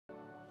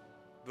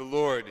The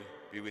Lord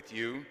be with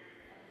you.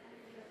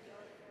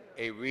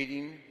 A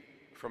reading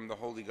from the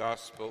Holy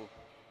Gospel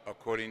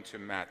according to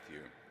Matthew.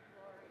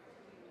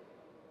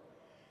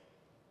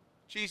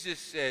 Jesus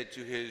said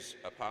to his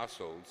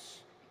apostles,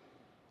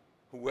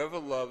 "Whoever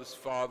loves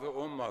father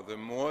or mother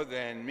more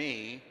than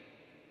me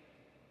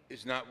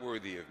is not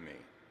worthy of me.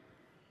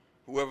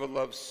 Whoever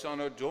loves son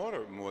or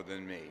daughter more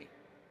than me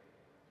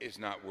is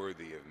not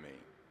worthy of me.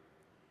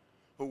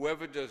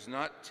 Whoever does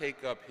not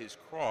take up his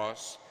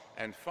cross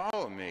and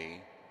follow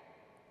me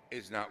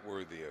is not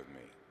worthy of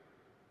me.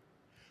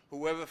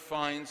 Whoever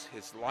finds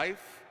his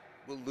life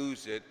will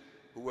lose it.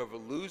 Whoever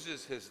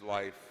loses his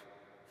life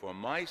for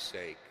my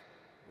sake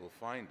will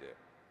find it.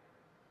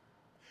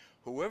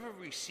 Whoever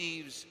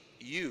receives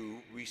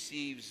you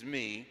receives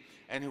me,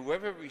 and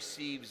whoever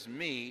receives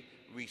me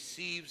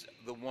receives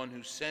the one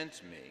who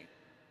sent me.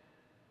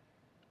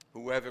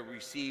 Whoever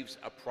receives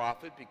a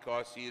prophet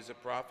because he is a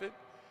prophet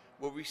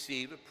will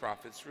receive a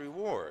prophet's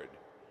reward.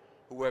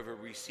 Whoever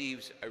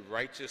receives a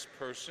righteous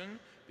person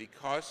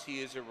because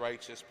he is a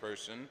righteous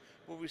person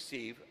will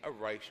receive a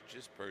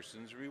righteous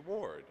person's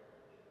reward.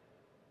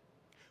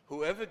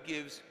 Whoever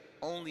gives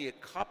only a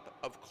cup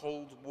of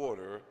cold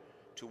water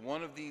to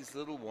one of these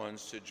little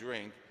ones to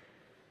drink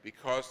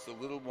because the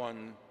little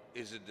one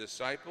is a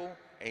disciple,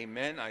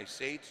 amen, I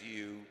say to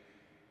you,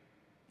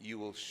 you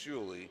will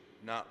surely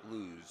not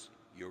lose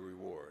your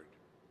reward."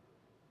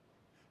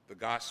 The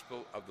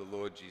Gospel of the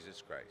Lord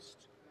Jesus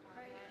Christ.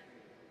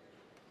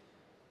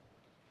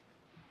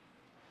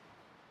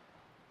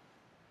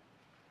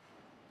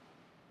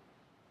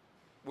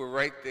 We're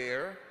right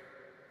there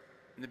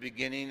in the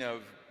beginning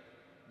of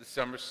the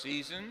summer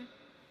season.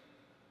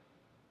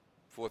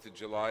 4th of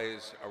July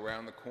is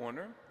around the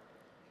corner.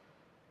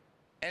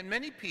 And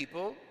many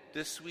people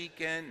this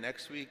weekend,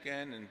 next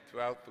weekend, and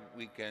throughout the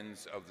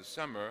weekends of the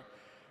summer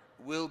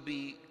will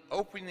be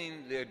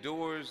opening their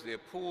doors, their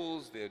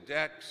pools, their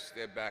decks,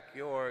 their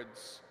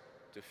backyards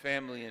to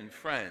family and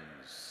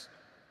friends.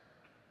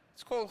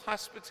 It's called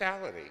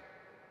hospitality.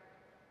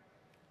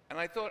 And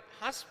I thought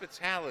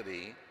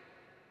hospitality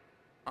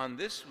on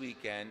this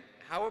weekend,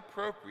 how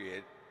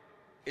appropriate,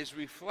 is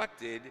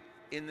reflected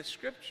in the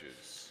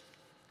scriptures.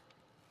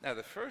 Now,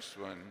 the first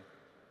one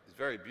is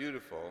very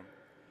beautiful.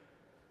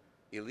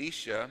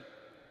 Elisha,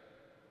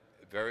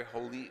 a very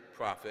holy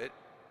prophet,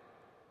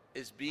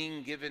 is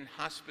being given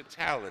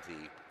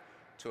hospitality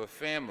to a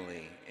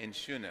family in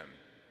Shunem.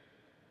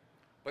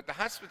 But the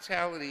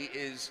hospitality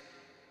is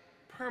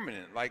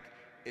permanent, like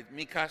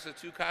mi casa,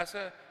 tu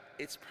casa,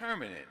 it's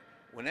permanent.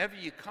 Whenever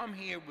you come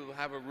here, we'll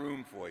have a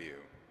room for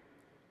you.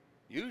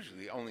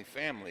 Usually only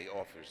family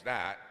offers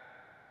that,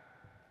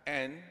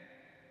 and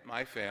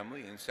my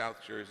family in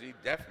South Jersey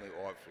definitely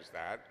offers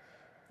that.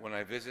 When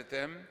I visit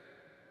them,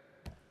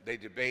 they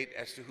debate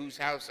as to whose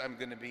house I'm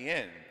going to be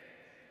in,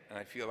 and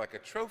I feel like a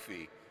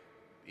trophy,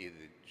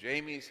 either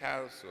Jamie's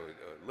house or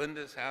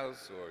Linda's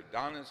house or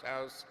Donna's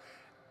house,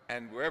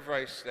 and wherever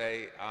I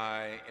stay,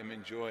 I am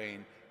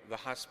enjoying the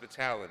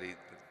hospitality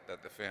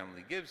that the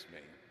family gives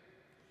me.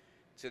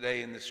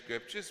 Today in the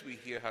scriptures, we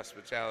hear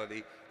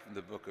hospitality from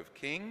the book of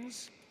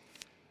Kings.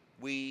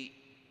 We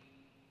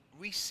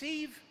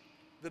receive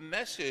the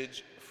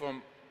message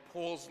from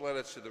Paul's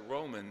letter to the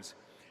Romans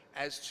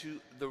as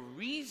to the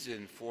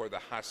reason for the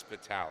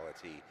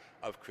hospitality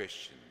of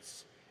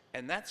Christians,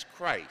 and that's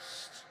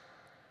Christ,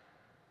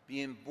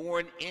 being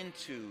born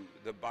into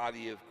the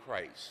body of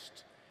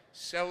Christ,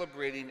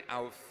 celebrating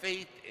our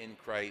faith in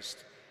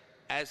Christ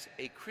as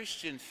a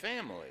Christian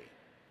family.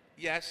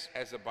 Yes,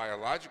 as a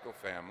biological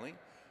family,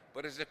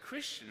 but as a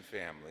Christian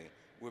family,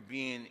 we're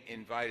being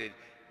invited,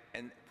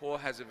 and Paul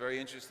has a very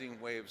interesting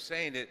way of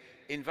saying it,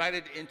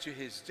 invited into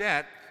his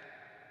death,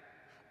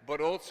 but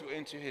also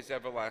into his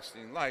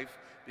everlasting life,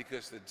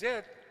 because the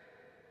death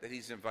that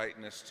he's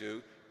inviting us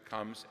to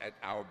comes at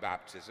our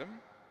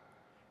baptism,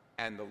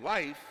 and the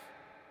life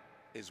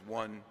is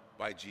won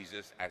by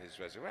Jesus at his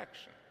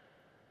resurrection.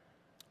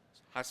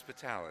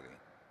 Hospitality.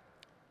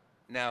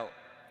 Now,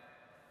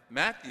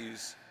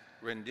 Matthew's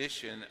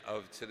rendition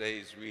of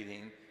today's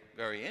reading,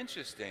 very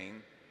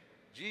interesting.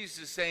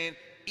 Jesus is saying,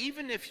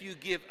 even if you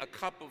give a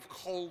cup of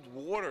cold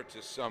water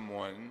to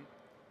someone,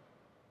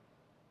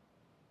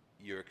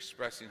 you're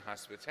expressing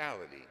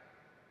hospitality.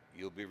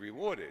 You'll be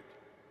rewarded.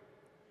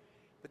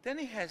 But then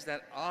he has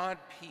that odd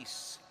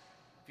piece.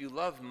 If you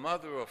love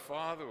mother or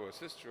father or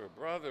sister or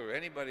brother or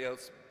anybody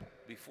else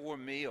before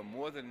me or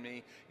more than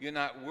me, you're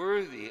not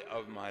worthy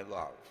of my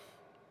love.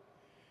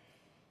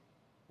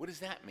 What does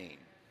that mean?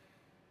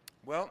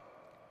 Well,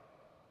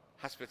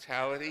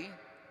 hospitality,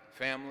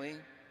 family,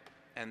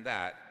 and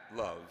that,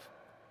 love,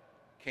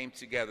 came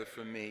together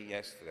for me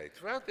yesterday.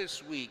 Throughout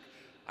this week,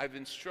 I've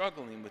been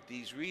struggling with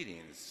these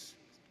readings.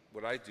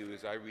 What I do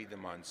is I read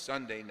them on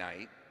Sunday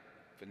night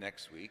for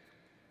next week,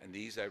 and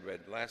these I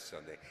read last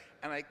Sunday.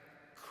 And I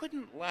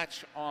couldn't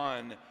latch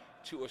on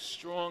to a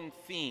strong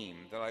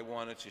theme that I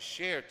wanted to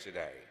share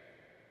today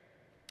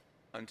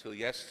until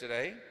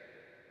yesterday,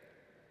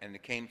 and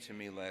it came to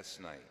me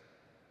last night.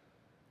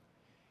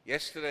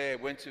 Yesterday I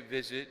went to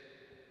visit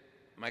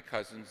my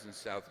cousins in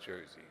South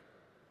Jersey.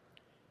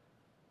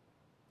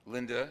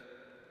 Linda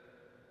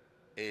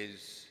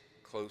is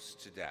close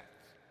to death.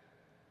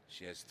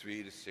 She has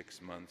 3 to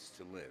 6 months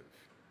to live.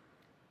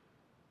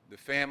 The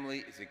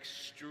family is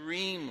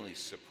extremely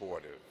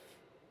supportive.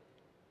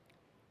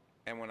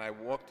 And when I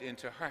walked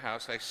into her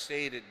house, I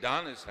stayed at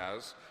Donna's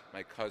house,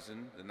 my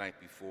cousin, the night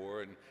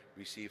before, and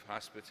received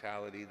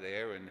hospitality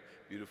there and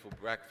beautiful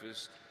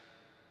breakfast.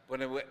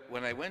 When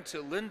I went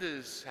to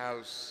Linda's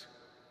house,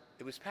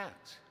 it was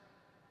packed.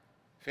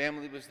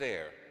 Family was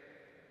there.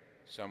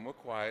 Some were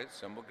quiet,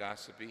 some were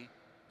gossipy,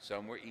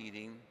 some were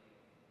eating.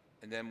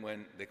 And then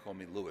when they call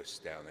me Louis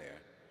down there,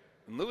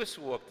 when Louis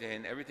walked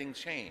in, everything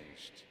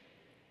changed.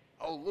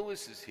 Oh,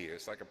 Louis is here.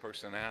 It's like a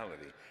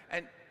personality.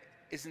 And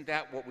isn't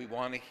that what we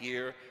want to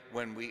hear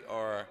when we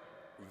are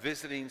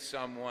visiting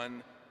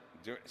someone,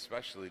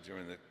 especially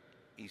during the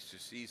Easter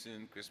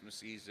season, Christmas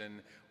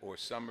season, or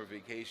summer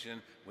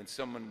vacation, when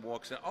someone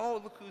walks in, oh,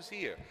 look who's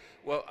here.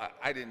 Well,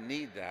 I didn't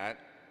need that.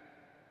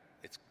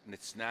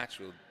 It's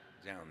natural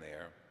down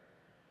there.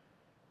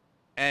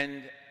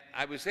 And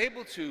I was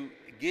able to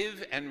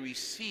give and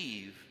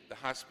receive the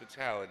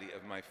hospitality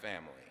of my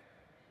family.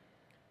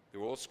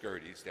 They're all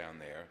Scurties down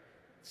there.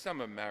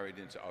 Some are married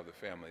into other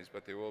families,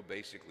 but they're all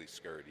basically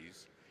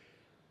Scurties,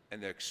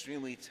 and they're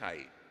extremely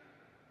tight.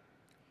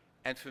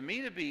 And for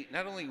me to be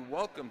not only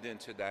welcomed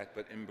into that,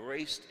 but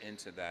embraced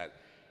into that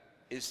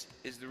is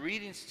the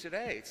readings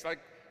today. It's like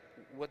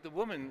what the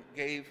woman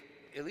gave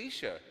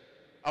Elisha,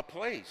 a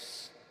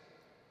place.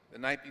 The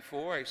night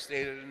before, I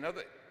stayed at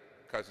another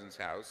cousin's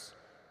house,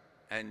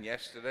 and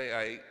yesterday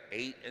I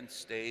ate and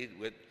stayed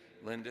with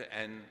Linda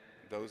and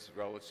those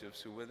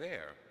relatives who were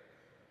there.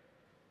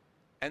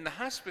 And the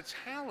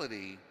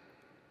hospitality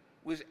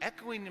was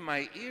echoing in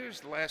my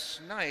ears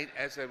last night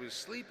as I was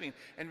sleeping,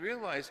 and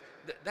realized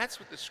that's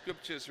what the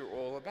scriptures are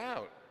all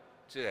about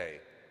today.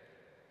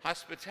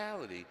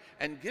 Hospitality,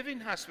 and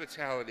giving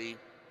hospitality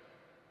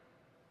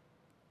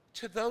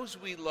to those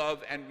we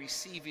love and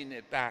receiving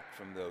it back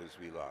from those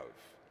we love.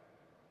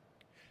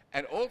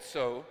 And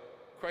also,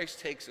 Christ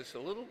takes us a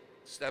little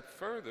step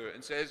further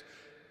and says,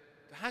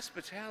 the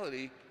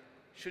hospitality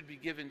should be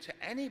given to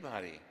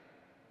anybody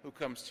who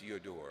comes to your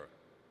door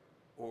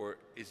or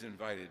is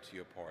invited to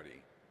your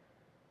party.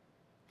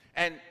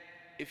 And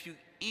if you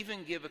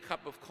even give a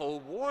cup of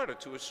cold water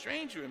to a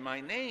stranger in my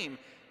name,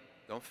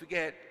 don't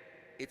forget,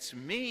 it's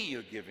me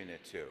you're giving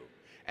it to.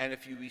 And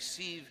if you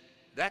receive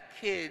that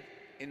kid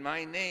in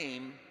my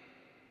name,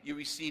 you're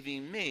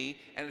receiving me.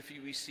 And if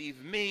you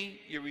receive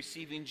me, you're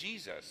receiving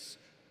Jesus,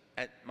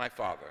 and my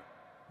Father.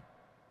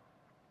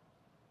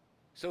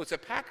 So it's a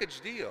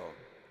package deal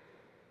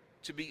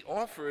to be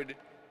offered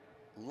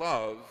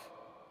love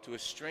to a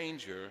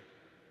stranger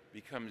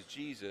becomes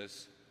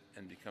Jesus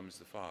and becomes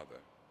the Father.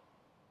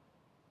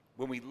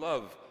 When we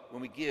love,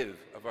 when we give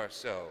of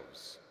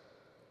ourselves.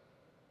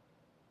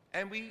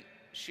 And we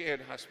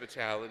shared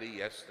hospitality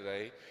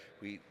yesterday.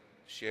 We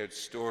shared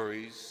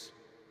stories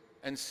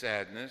and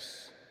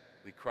sadness.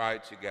 We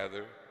cried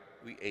together.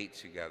 We ate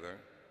together.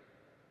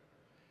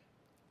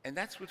 And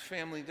that's what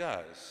family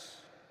does.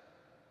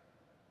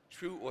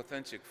 True,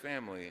 authentic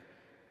family,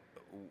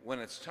 when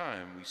it's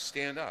time, we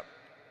stand up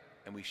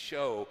and we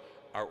show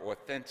our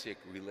authentic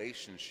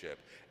relationship.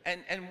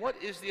 And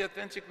what is the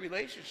authentic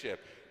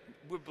relationship?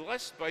 We're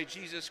blessed by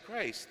Jesus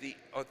Christ. The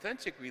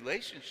authentic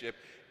relationship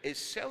is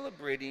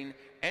celebrating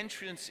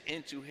entrance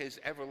into his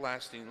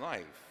everlasting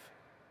life.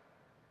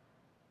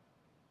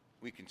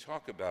 We can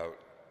talk about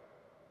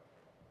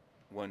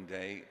one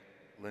day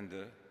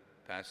Linda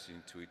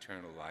passing to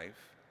eternal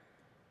life,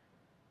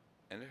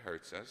 and it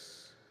hurts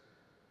us.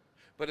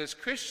 But as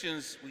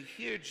Christians, we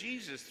hear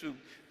Jesus through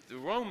the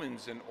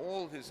Romans and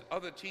all his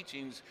other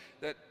teachings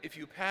that if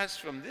you pass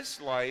from this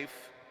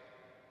life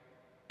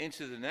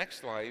into the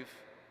next life,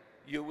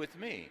 you're with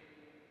me.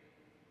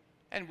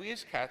 And we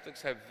as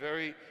Catholics have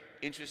very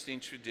interesting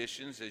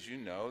traditions, as you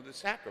know, the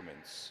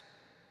sacraments.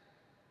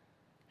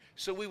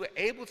 So we were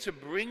able to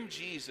bring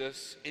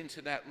Jesus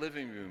into that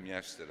living room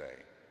yesterday.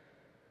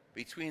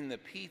 Between the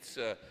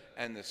pizza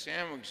and the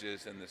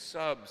sandwiches and the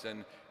subs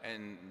and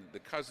the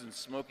cousins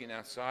smoking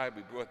outside,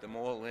 we brought them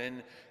all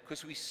in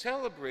because we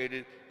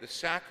celebrated the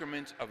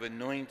sacrament of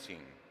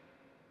anointing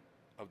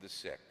of the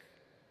sick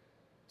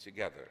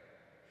together.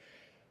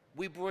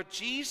 We brought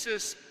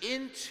Jesus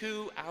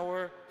into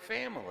our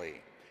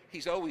family.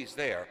 He's always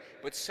there,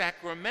 but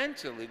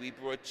sacramentally we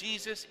brought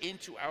Jesus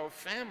into our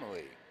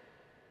family.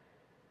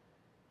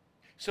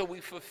 So we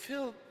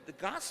fulfilled the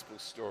gospel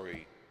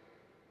story.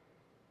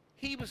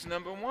 He was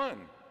number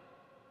one.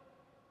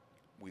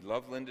 We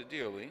love Linda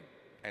dearly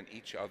and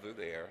each other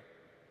there,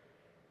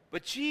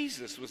 but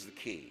Jesus was the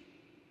key.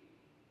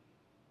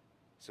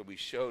 So we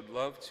showed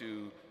love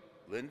to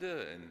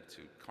Linda and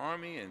to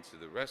Carmi and to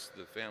the rest of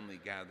the family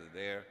gathered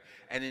there.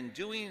 And in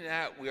doing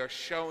that, we are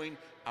showing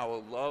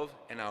our love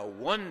and our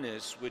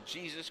oneness with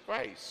Jesus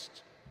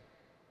Christ.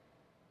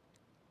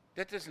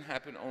 That doesn't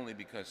happen only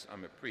because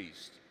I'm a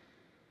priest.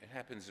 It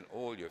happens in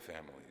all your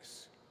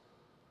families.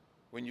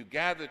 When you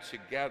gather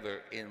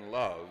together in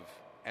love,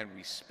 and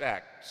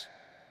respect,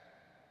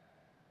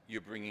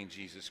 you're bringing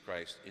Jesus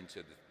Christ into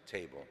the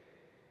table,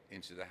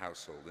 into the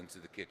household, into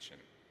the kitchen.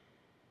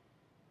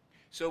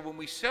 So when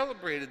we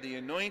celebrated the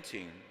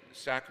anointing, the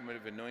sacrament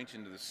of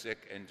anointing to the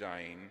sick and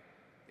dying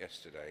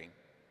yesterday,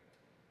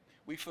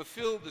 we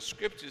fulfilled the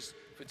scriptures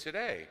for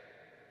today.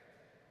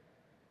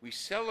 We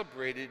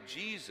celebrated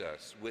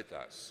Jesus with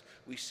us.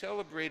 We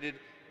celebrated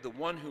the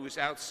one who is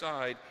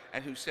outside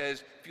and who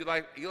says, if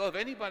you love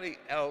anybody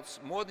else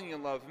more than you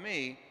love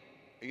me,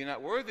 you're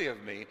not worthy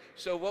of me.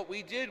 So what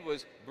we did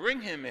was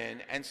bring him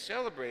in and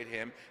celebrate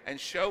him and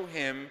show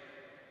him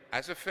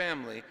as a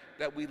family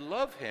that we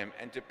love him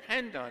and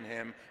depend on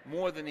him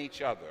more than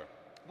each other.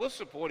 We'll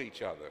support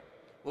each other.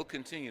 We'll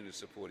continue to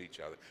support each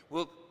other.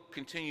 We'll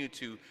continue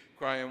to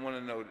cry on one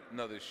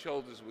another's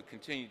shoulders. We'll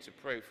continue to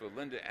pray for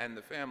Linda and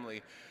the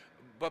family.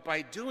 But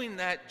by doing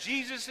that,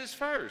 Jesus is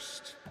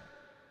first.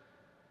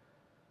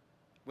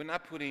 We're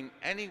not putting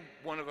any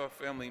one of our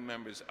family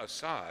members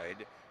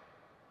aside,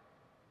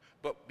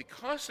 but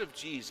because of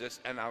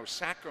Jesus and our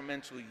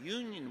sacramental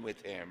union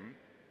with him,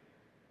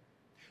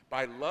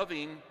 by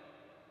loving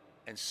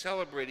and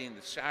celebrating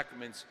the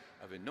sacraments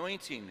of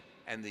anointing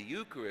and the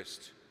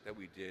Eucharist that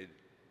we did,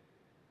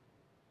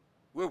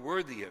 we're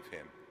worthy of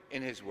him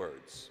in his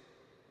words.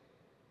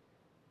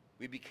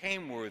 We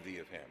became worthy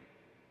of him.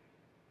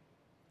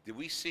 Did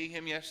we see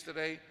him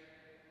yesterday?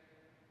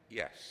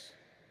 Yes.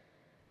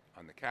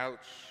 On the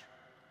couch,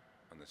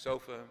 on the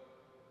sofa,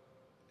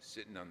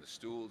 sitting on the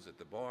stools at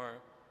the bar.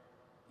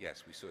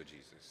 Yes, we saw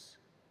Jesus.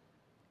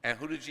 And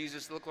who did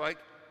Jesus look like?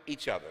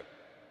 Each other,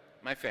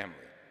 my family.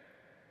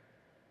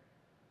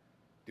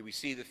 Did we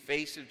see the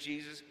face of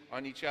Jesus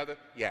on each other?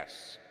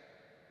 Yes.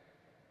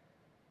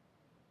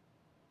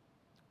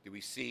 Did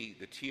we see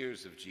the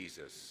tears of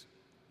Jesus?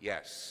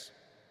 Yes.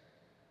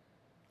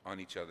 On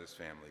each other's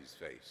family's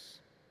face.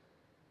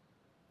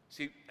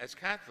 See, as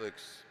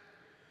Catholics,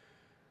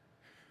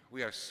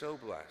 we are so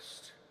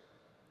blessed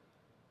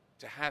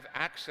to have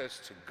access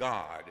to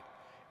God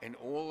in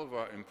all of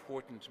our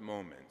important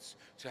moments,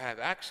 to have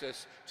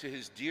access to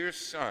his dear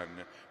Son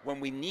when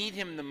we need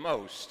him the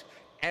most,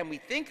 and we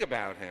think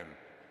about him,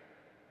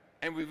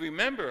 and we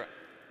remember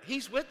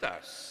he's with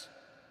us.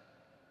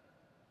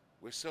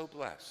 We're so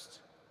blessed.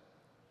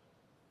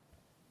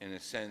 In a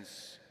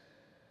sense,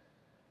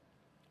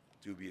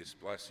 dubious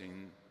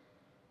blessing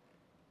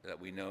that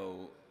we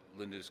know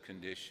Linda's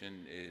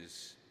condition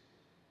is,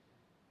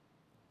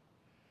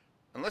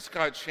 unless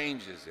God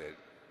changes it,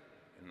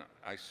 and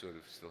I sort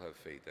of still have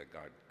faith that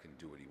God can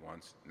do what he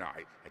wants. No,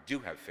 I do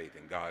have faith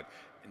in God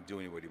in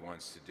doing what he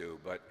wants to do,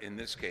 but in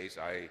this case,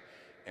 I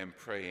am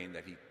praying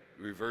that he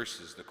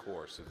reverses the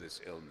course of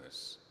this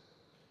illness.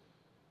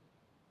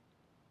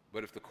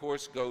 But if the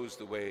course goes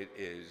the way it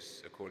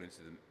is, according to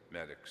the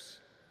medics,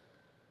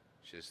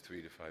 she has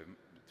 3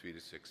 to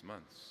 6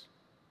 months.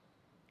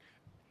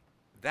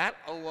 That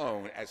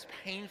alone, as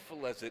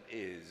painful as it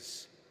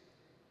is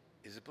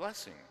a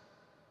blessing.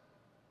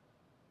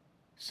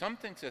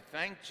 Something to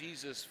thank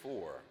Jesus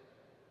for,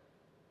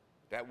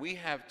 that we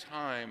have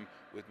time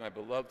with my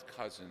beloved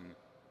cousin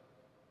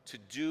to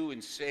do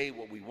and say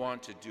what we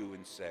want to do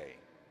and say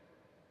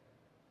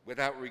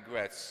without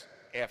regrets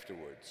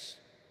afterwards.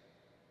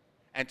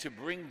 And to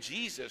bring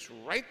Jesus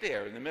right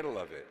there in the middle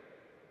of it.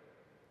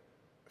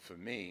 For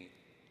me,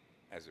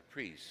 as a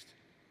priest,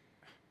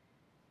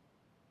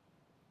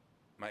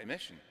 my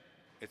mission.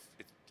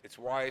 It's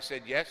why I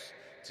said yes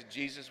to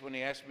Jesus when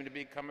he asked me to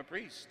become a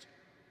priest.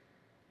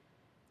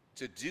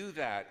 To do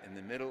that in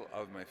the middle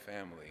of my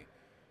family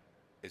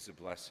is a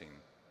blessing.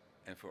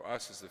 And for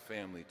us as a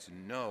family to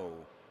know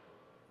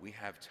we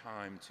have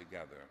time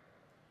together.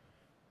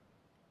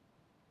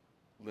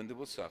 Linda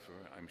will suffer,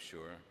 I'm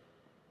sure.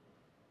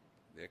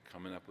 They're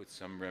coming up with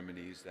some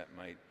remedies that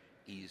might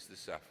ease the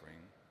suffering.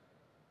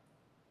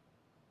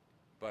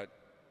 But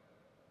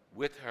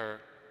with her,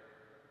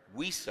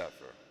 we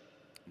suffer,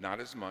 not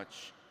as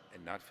much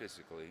and not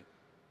physically,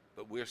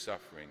 but we're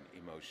suffering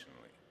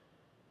emotionally.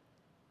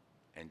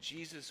 And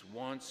Jesus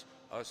wants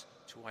us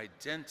to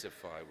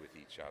identify with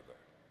each other.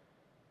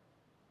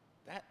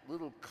 That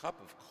little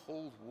cup of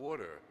cold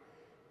water,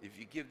 if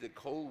you give the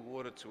cold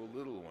water to a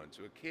little one,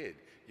 to a kid,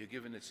 you're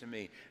giving it to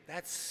me.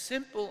 That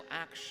simple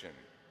action,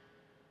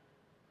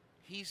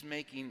 he's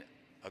making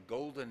a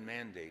golden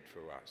mandate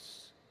for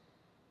us.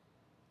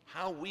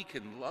 How we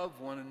can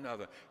love one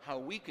another, how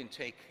we can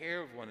take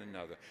care of one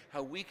another,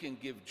 how we can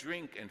give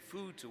drink and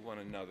food to one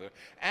another,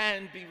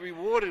 and be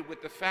rewarded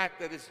with the fact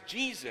that it's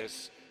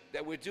Jesus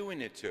that we're doing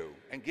it to,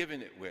 and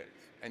giving it with,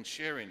 and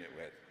sharing it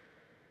with.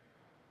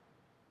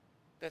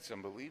 That's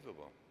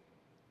unbelievable.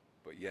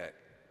 But yet,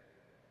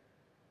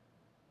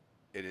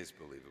 it is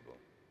believable.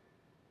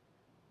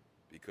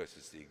 Because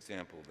it's the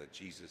example that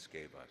Jesus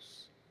gave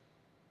us.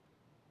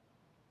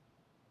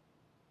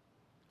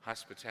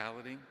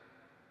 Hospitality.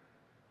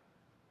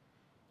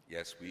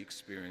 Yes, we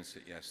experienced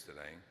it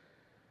yesterday,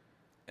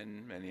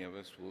 and many of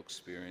us will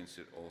experience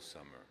it all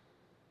summer.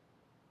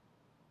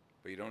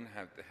 But you don't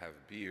have to have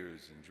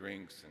beers and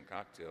drinks and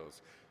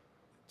cocktails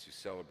to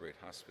celebrate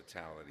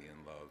hospitality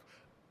and love.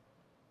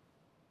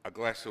 a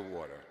glass of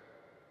water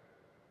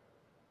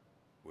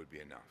would be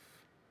enough.